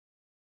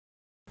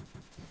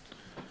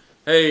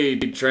Hey,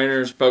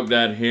 trainers,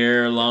 Pokedad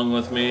here. Along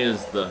with me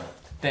is the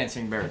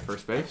Dancing Bear at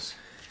first base.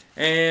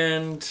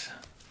 and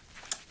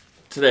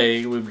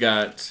today we've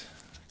got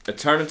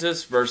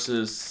Eternatus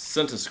versus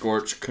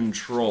Centiskorch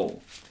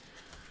Control.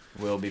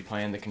 We'll be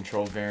playing the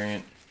control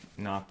variant,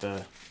 not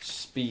the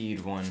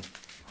speed one.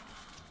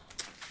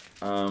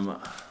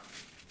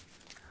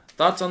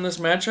 Thoughts on this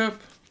matchup?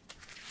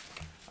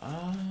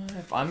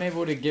 If I'm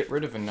able to get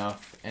rid of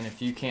enough, and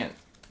if you can't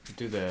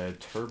do the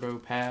turbo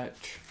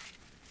patch,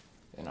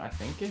 then I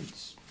think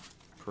it's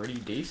pretty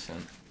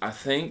decent. I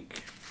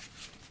think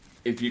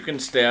if you can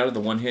stay out of the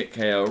one-hit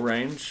KO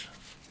range,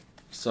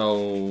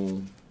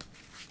 so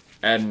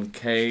adding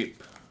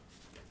Cape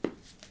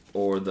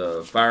or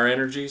the fire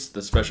energies,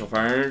 the special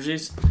fire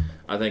energies,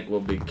 I think will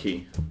be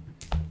key.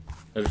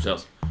 There's your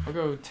tells. I'll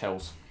go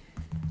tails.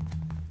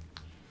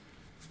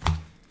 Go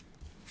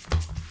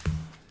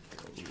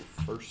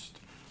first.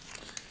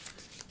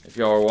 If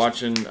y'all are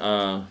watching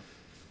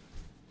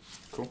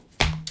Cool.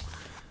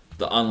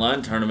 the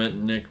online tournament,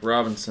 Nick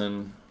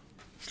Robinson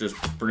just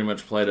pretty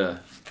much played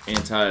a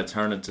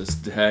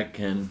anti-Eternatus deck,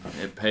 and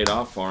it paid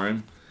off for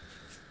him.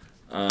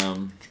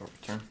 Short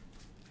return.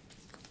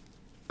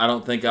 I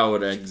don't think I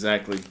would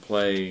exactly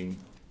play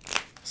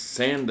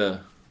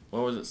Sanda.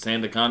 What was it?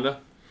 Sandaconda?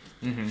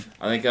 Mm-hmm.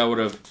 I think I would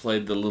have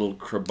played the little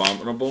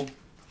Crabominable.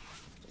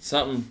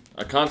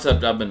 A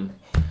concept I've been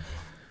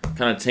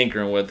kind of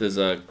tinkering with is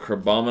a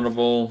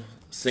Crabominable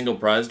single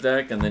prize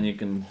deck, and then you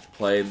can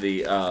play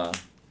the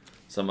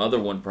some other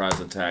one prize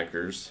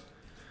attackers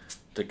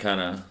to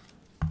kind of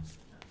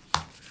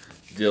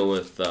deal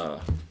with the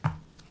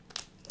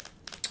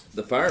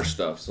fire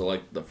stuff. So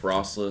like the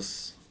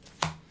Frostless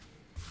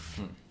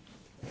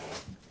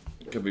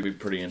could be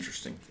pretty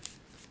interesting.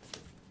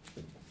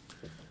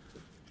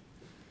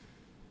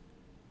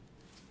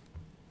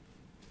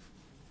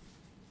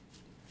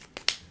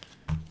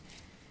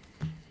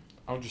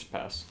 I'll just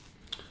pass.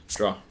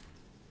 Draw.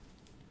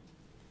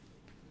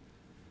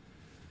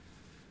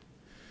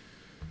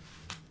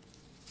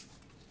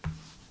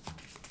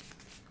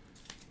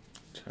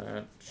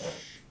 Touch.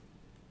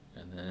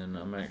 And then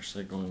I'm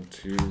actually going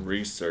to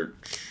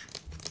research.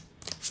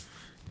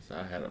 So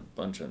I had a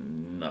bunch of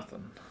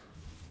nothing.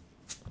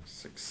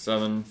 6,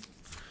 7.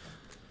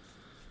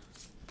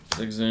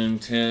 6 zoom,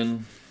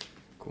 10.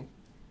 Cool.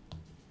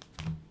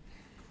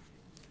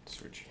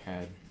 That's what you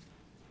had.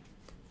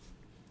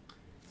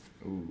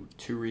 Ooh,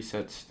 2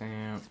 reset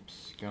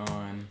stamps,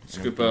 gone.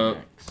 Scoop and a up.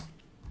 VMAX.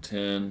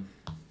 10.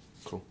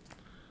 Cool.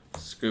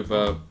 Scoop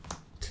up.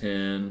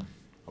 10.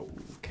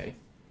 Okay.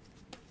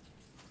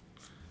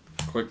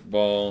 Quick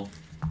ball.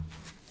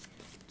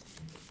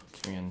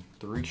 Puts me in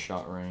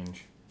 3-shot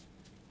range.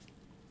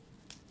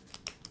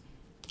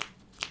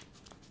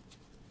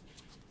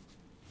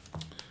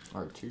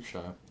 Or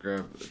 2-shot.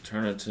 Grab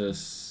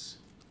Eternatus.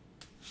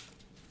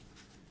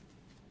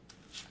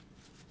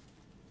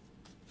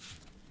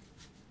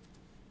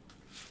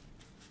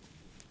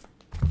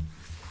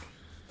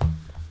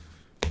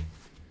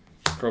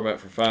 Crobat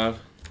for 5.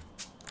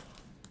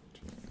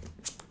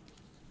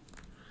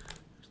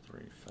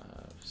 3, 5,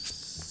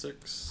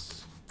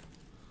 6.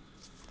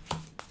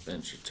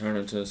 Bench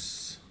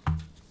Eternatus.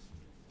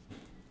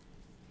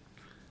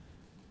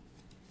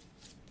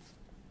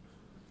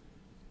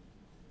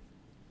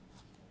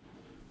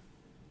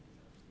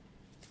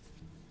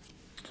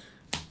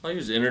 I'll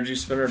use Energy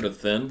Spinner to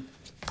thin,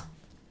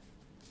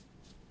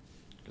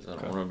 because I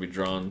don't want to be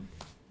drawing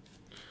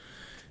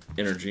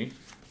energy.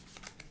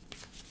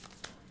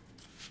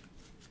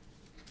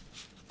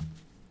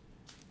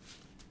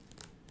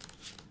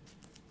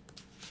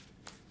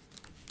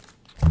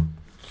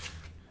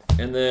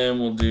 And then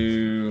we'll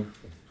do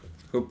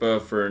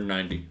Hoopa for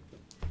 90.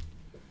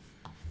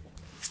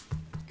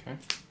 Okay.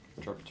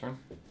 Drop a turn.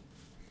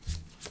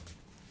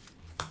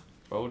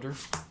 Folder.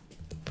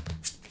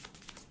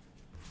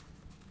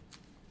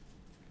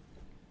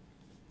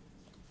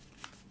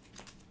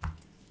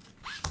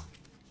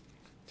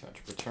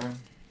 Attach return.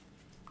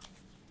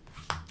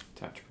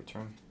 Attach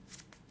return.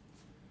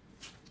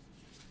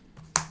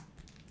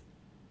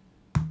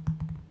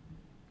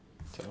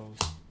 Tails.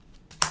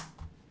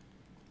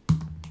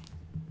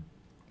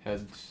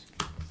 Heads.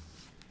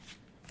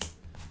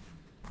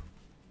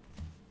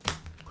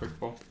 Quick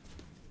ball.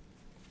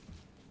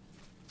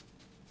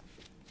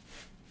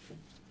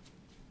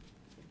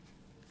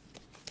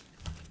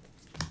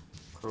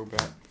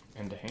 Crobat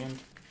into hand.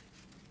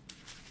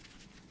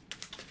 I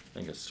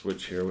think a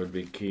switch here would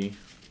be key.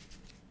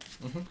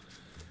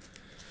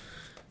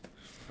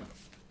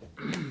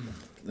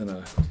 Then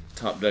a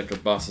top deck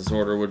of Boss's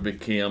Order would be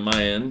key on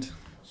my end.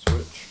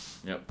 Switch.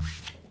 Yep.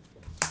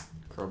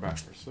 Crobat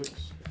for 6.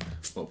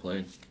 Well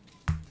played.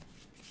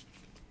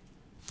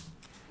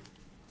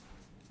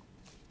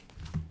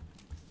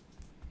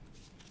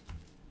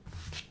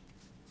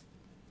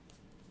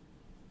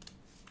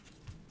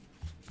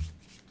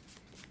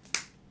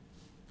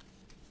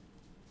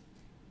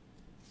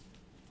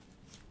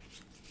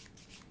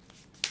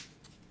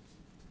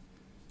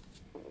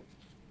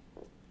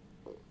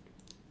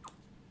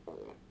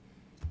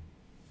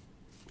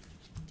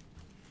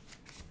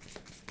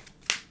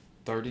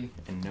 30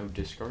 and no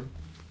discard.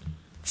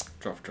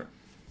 Draw for turn.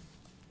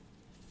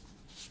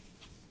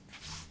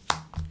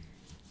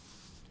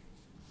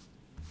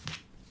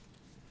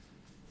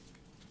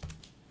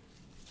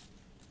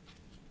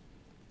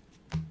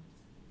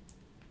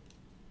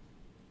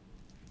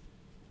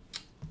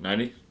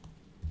 $90.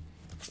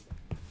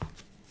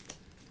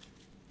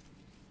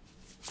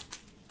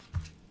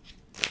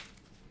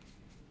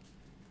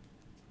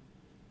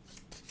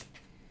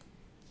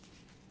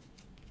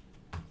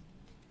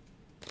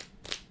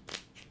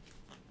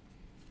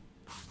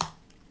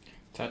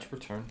 Attach per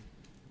turn.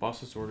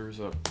 Boss's order is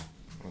up.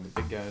 One of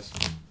the big guys.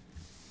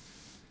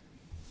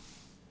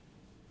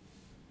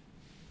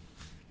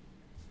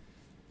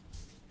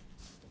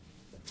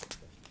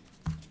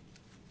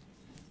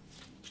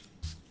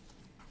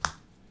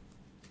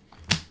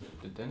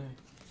 Didn't I?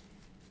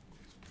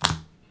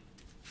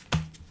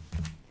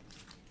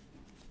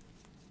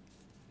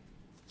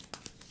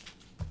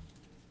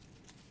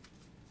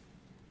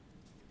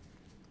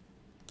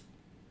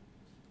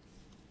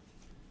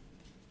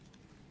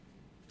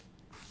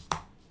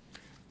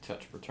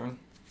 Touch per turn.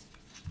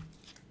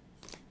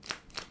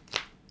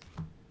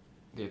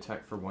 The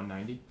attack for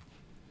 190.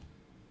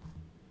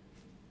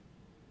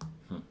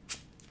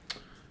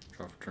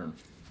 Draw for turn.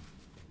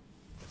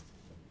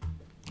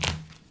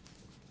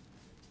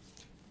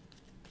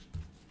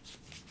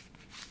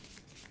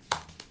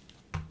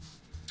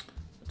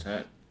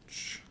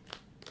 Attach.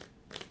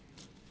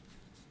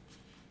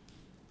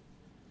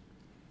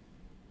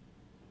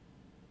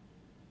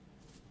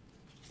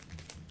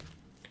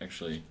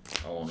 Actually,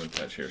 I won't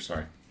attach here,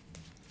 sorry.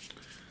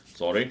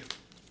 Sorry.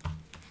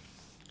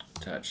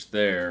 Attach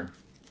there.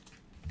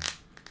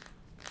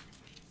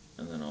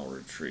 And then I'll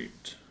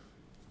retreat.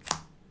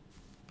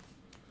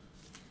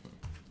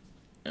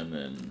 And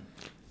then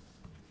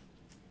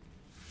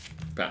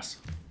pass.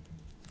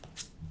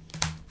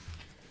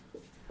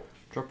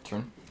 Drop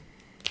turn.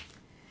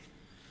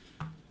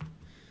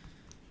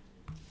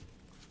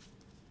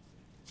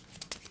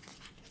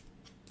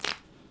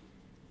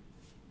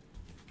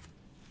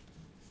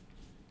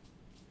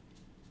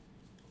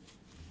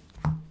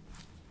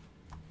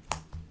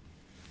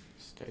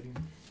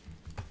 Stadium.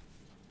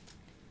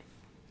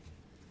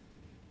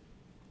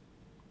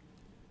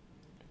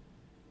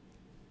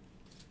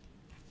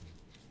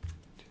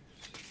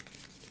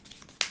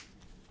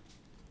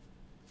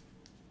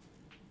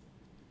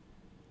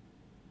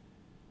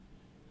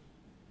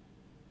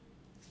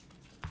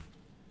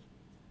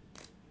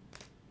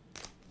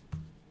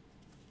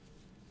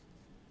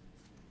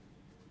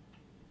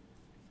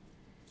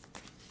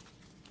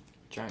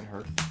 Giant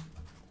Hearth.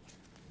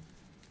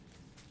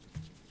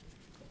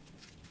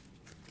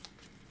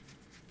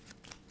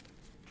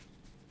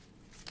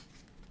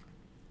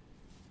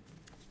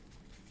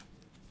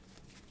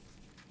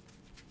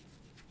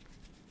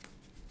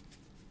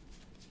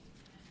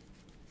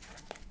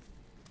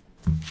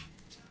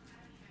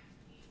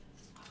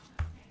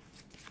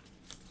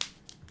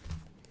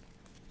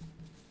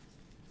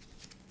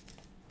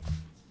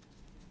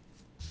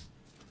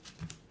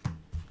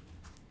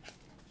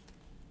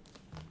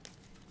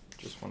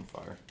 Just one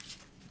fire.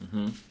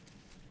 Mm-hmm.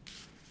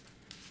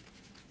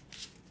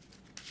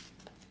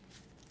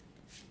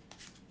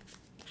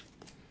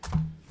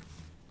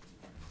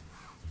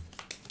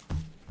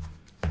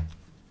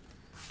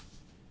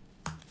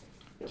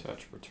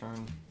 Touch,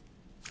 return.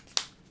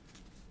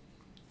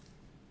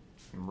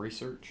 And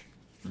research.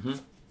 Mm-hmm.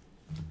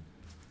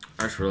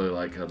 I just really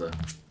like how the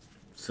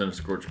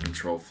Centiskorch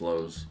control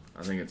flows.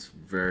 I think it's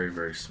very,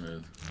 very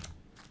smooth.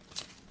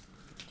 That's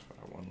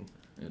what I wanted.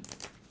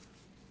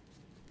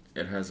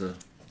 It has a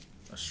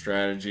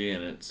strategy,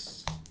 and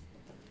it's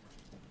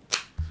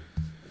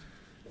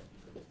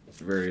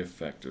very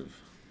effective.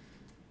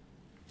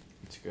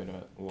 It's good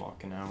at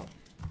locking out.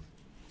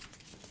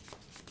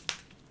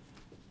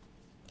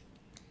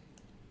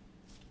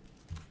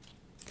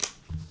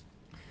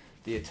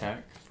 The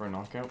attack for a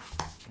knockout.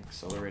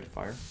 Accelerated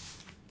fire.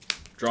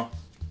 Draw.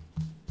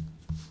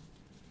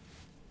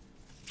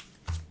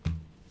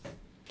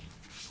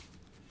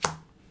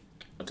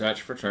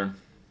 Attach for turn.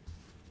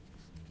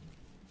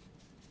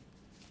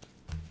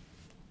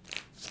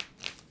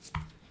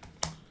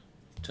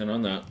 Ten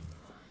on that.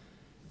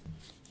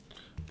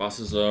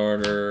 Boss's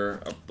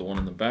order up the one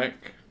in the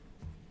back.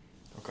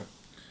 Okay.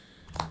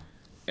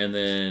 And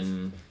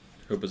then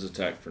Hoopa's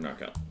attack for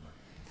knockout.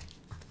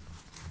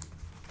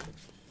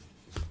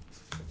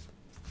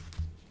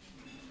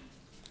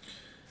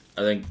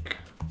 I think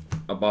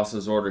a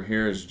boss's order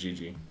here is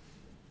GG.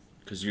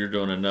 Because you're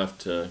doing enough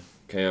to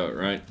KO it,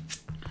 right?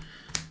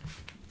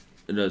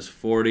 It does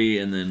 40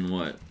 and then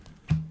what?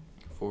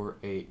 4,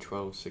 8,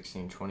 12,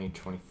 16, 20,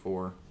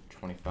 24,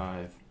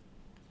 25.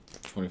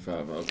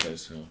 25, okay,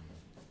 so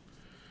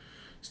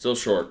still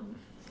short.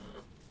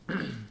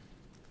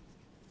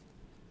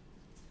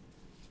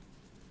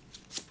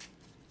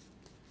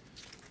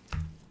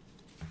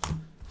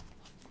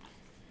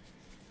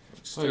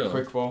 Play a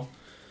quick ball.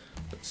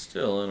 But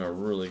still in a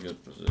really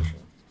good position.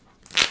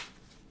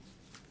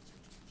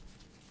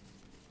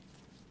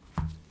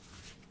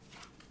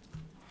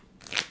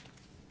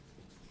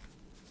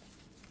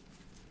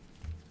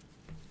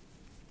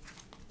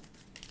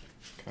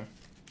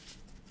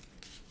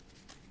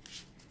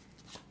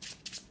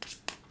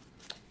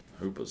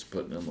 Hoopa's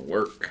putting in the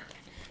work.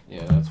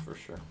 Yeah, that's for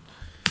sure.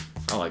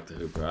 I like the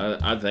Hooper.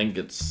 I think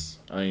it's...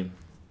 I mean,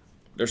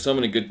 there's so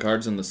many good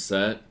cards in the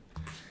set.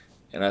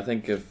 And I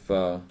think if...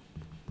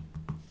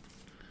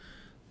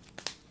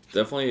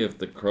 definitely if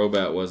the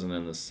Crobat wasn't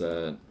in the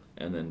set,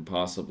 and then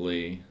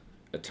possibly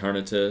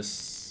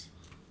Eternatus,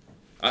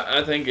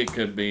 I think it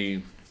could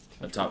be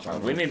a top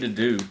 5. We need to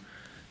do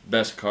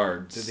best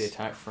cards. Did they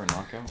attack for a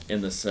knockout?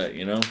 In the set,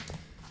 you know?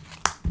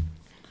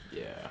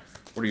 Yeah.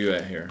 What are you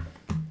at here?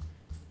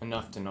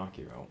 Enough to knock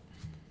you out.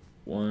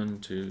 1,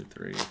 2,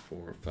 3,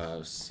 4,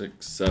 5,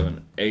 6,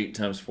 7, 8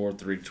 times 4,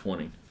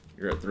 320.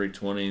 You're at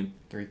 320.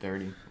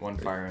 330. 1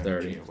 fire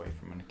energy away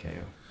from an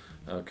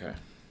KO. Okay.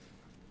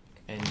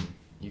 And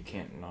you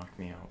can't knock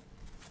me out.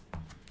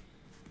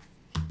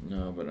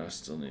 No, but I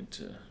still need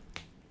to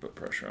put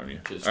pressure on you.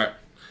 Just all right.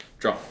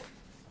 Draw.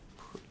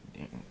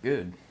 Pretty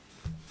good.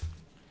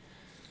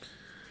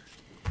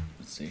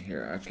 Let's see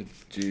here. I could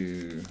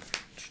do...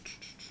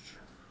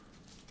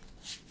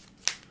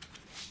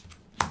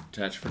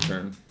 Attach for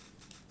turn.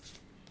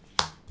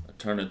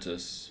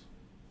 Eternatus.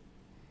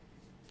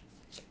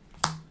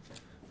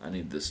 I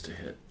need this to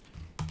hit.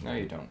 No,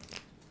 you don't.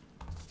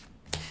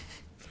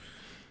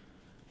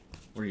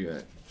 Where are you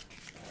at?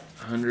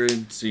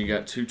 100. So you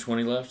got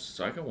 220 left.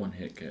 So I can one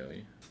hit KO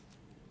you.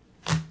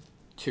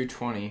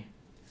 220,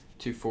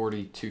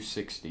 240,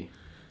 260.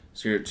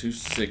 So you're at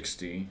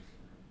 260.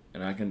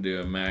 And I can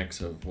do a max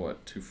of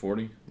what?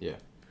 240? Yeah.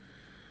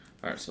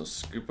 Alright, so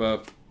scoop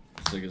up.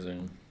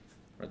 Zigazing.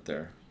 Right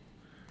there.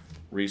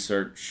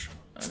 Research.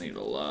 I need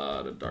a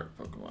lot of dark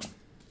Pokemon.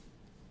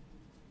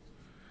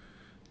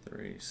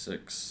 3,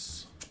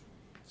 6,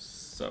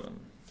 7.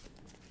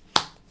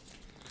 I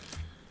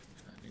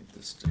need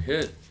this to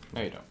hit.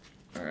 No, you don't.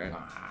 Alright.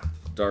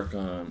 Dark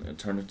on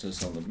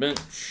Eternatus on the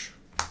bench.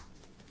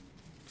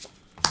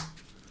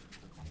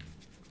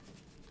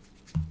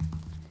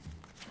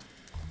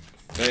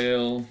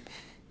 Fail.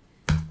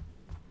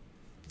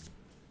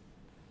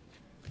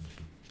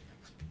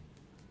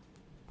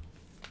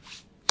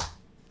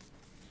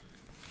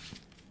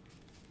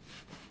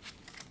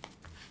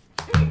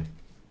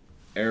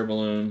 Air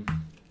balloon.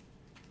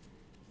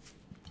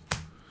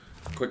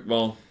 Quick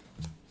ball.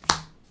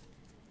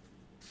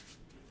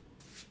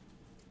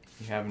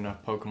 You have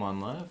enough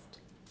Pokemon left?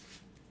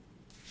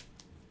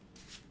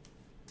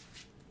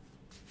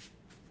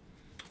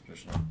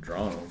 Just not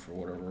drawing them for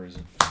whatever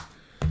reason.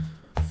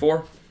 4.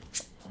 1,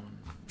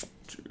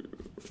 2,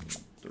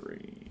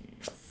 3,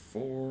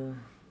 4.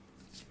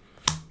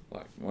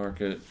 Black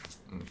market.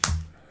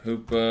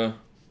 Hoopa.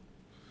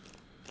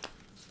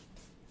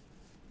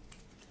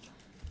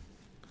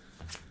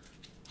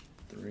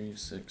 3,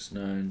 6,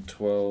 9,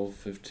 12,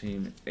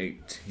 15,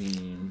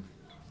 18.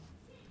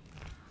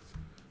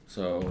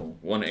 So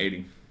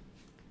 180.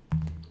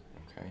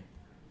 Okay.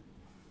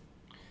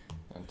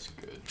 That's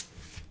good.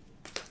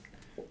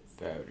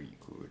 Very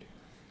good.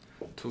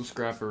 Tool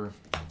Scrapper.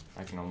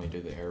 I can only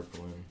do the air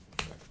balloon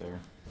back there.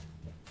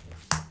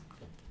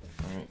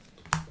 Alright.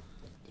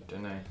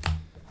 Didn't I?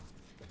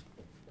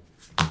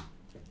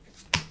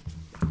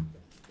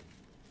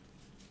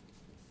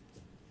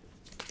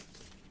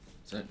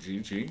 Is that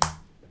GG?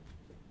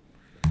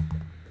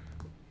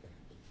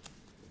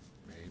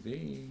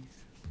 Maybe.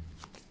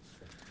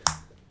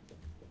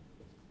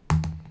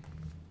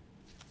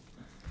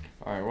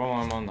 Alright, well,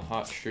 I'm on the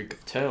hot streak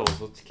of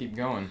tails. Let's keep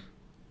going.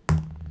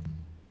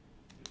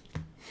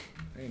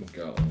 There you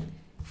go.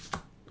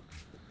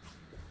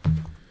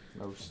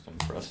 Most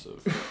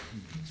impressive.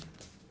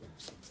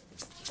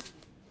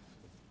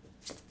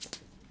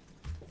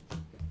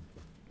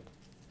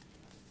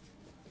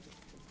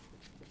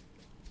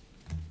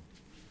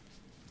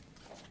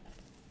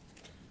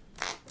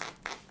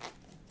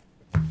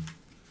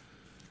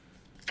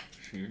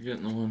 So you're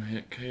getting the one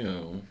hit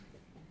KO.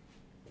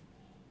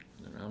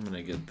 And I'm going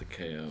to get the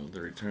KO,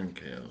 the return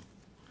KO.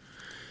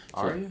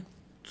 Are you?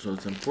 So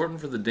it's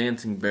important for the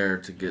Dancing Bear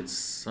to get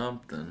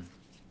something.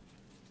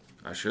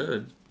 I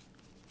should.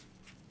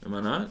 Am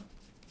I not?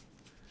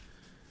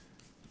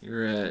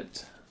 You're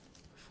at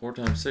 4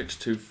 times 6,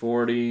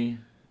 240.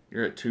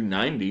 You're at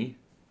 290.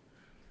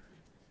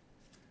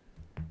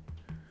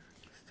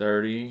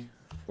 30,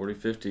 40,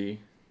 50,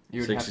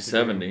 60,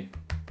 70.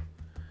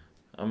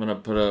 I'm going to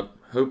put up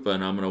Hoopa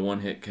and I'm going to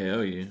one hit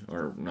KO you.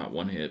 Or not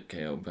one hit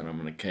KO, but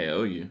I'm going to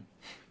KO you.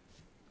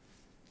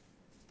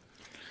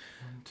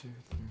 1, 2,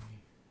 3.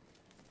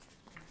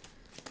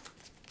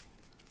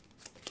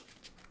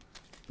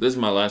 This is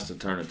my last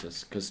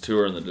Eternatus, because 2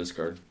 are in the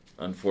discard.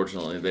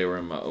 Unfortunately, they were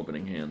in my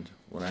opening hand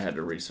when I had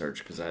to research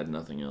because I had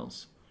nothing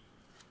else.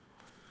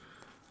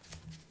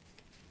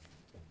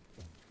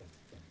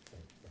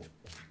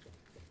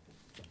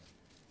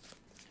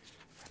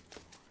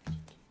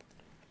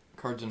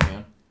 Cards in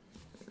hand.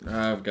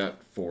 I've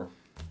got 4.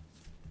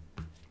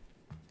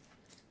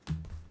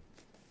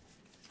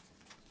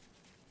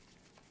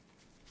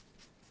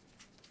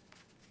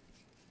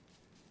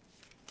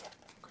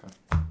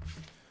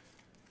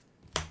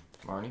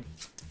 Marnie.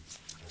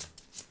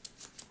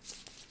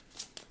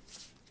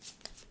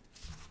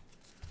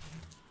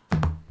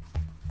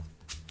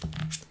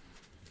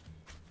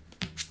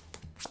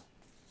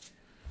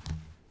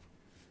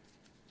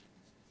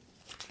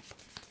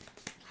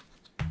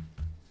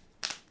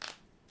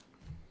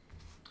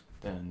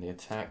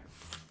 attack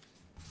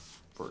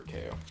for a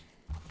KO.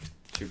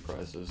 2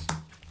 prizes.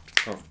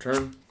 Off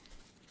turn.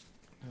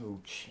 No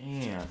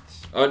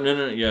chance. Oh,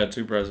 no. Yeah,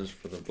 2 prizes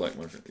for the black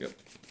market. Yep.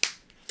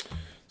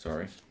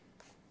 Sorry.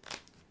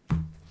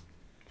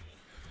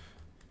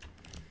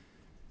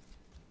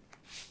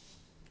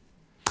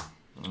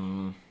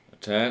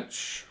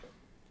 Attach.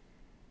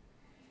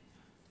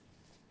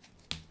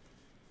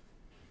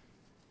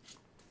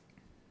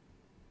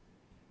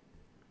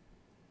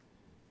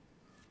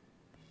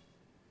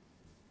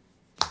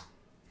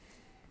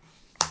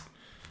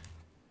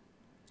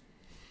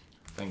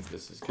 I think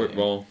this is Quick game.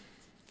 ball.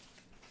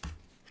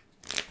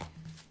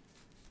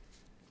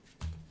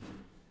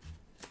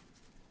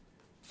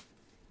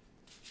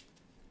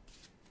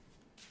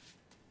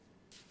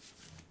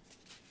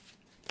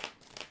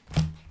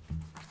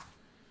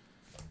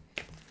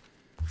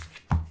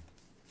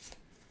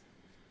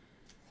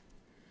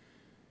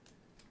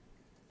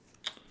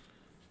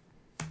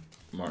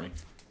 Marnie.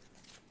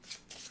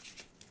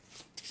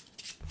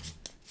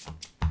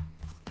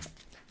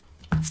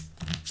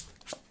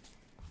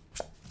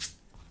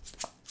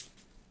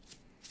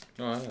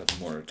 Oh, I had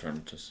more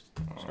Eternatus.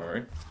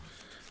 Sorry.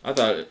 I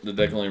thought the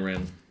deck only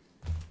ran...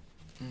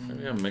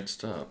 Maybe I'm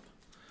mixed up.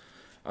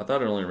 I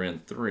thought it only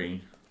ran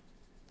 3.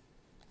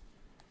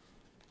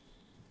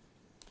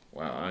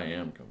 Wow, I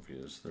am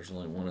confused. There's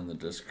only 1 in the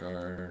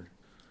discard.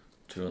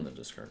 2 in the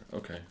discard.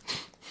 Okay.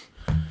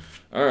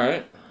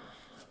 Alright.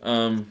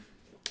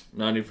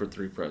 90 for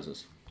 3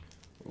 prizes.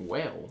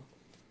 Well.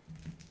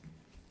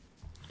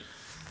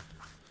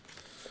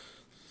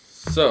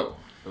 So.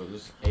 I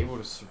was able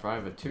to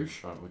survive a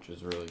 2-shot, which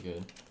is really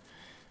good.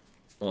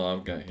 Well,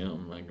 I've got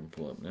him. I can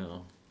pull up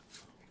now.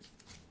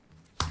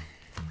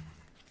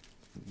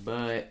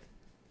 But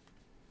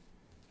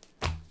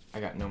I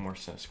got no more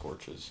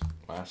Centiskorches.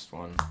 Last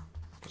one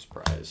was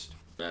prized.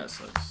 That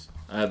sucks.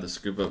 I had the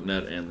scoop up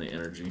net and the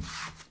energy,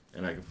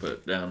 and I could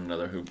put down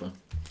another Hoopa.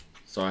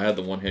 So I had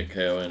the 1-hit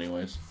KO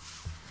anyways.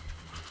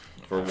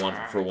 For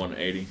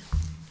 180.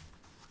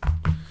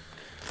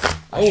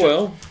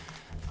 Well.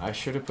 I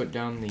should have put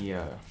down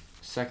the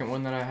second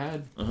one that I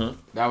had. Uh-huh.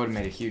 That would have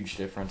made a huge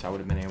difference. I would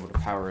have been able to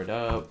power it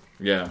up.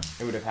 Yeah.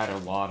 It would have had a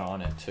lot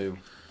on it, too.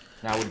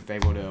 And I would have been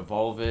able to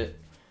evolve it.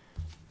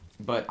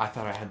 But I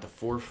thought I had the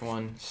 4th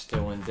one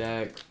still in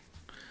deck.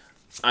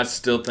 I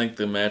still think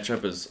the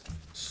matchup is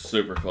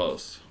super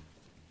close.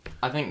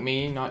 I think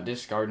me not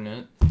discarding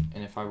it,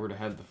 and if I were to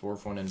have the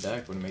 4th one in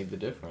deck, would have made the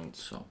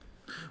difference. So,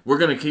 we're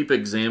going to keep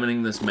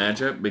examining this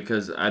matchup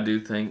because I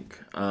do think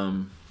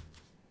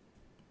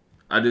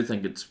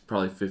it's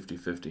probably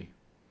 50-50.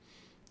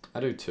 I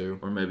do too.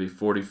 Or maybe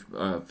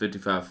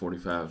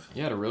 55-45.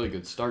 You had a really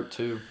good start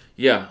too.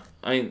 Yeah,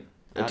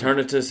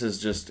 Eternatus is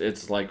just,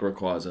 it's like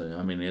Rayquaza.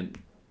 I mean,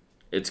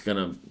 it's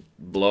gonna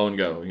blow and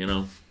go, you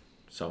know.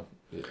 So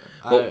yeah.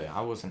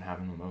 I wasn't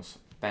having the most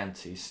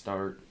fancy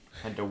start.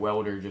 Had to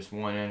welder just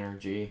 1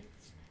 energy.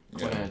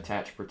 Couldn't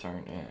attach per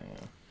turn. Yeah.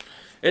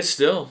 It's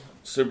still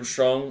super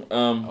strong.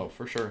 Oh,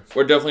 for sure.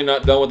 We're definitely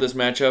not done with this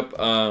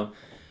matchup.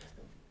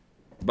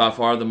 By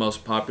far the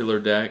most popular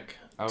deck.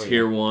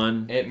 Tier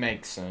 1. It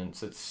makes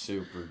sense. It's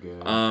super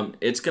good.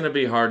 It's going to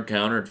be hard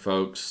countered,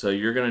 folks. So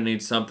you're going to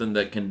need something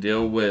that can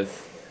deal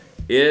with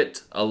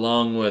it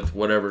along with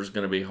whatever's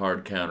going to be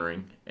hard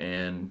countering.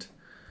 And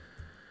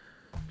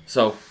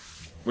so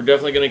we're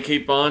definitely going to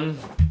keep on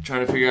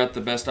trying to figure out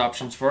the best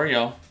options for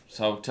y'all.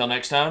 So till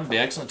next time, be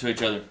excellent to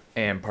each other.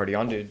 And party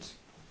on, dudes.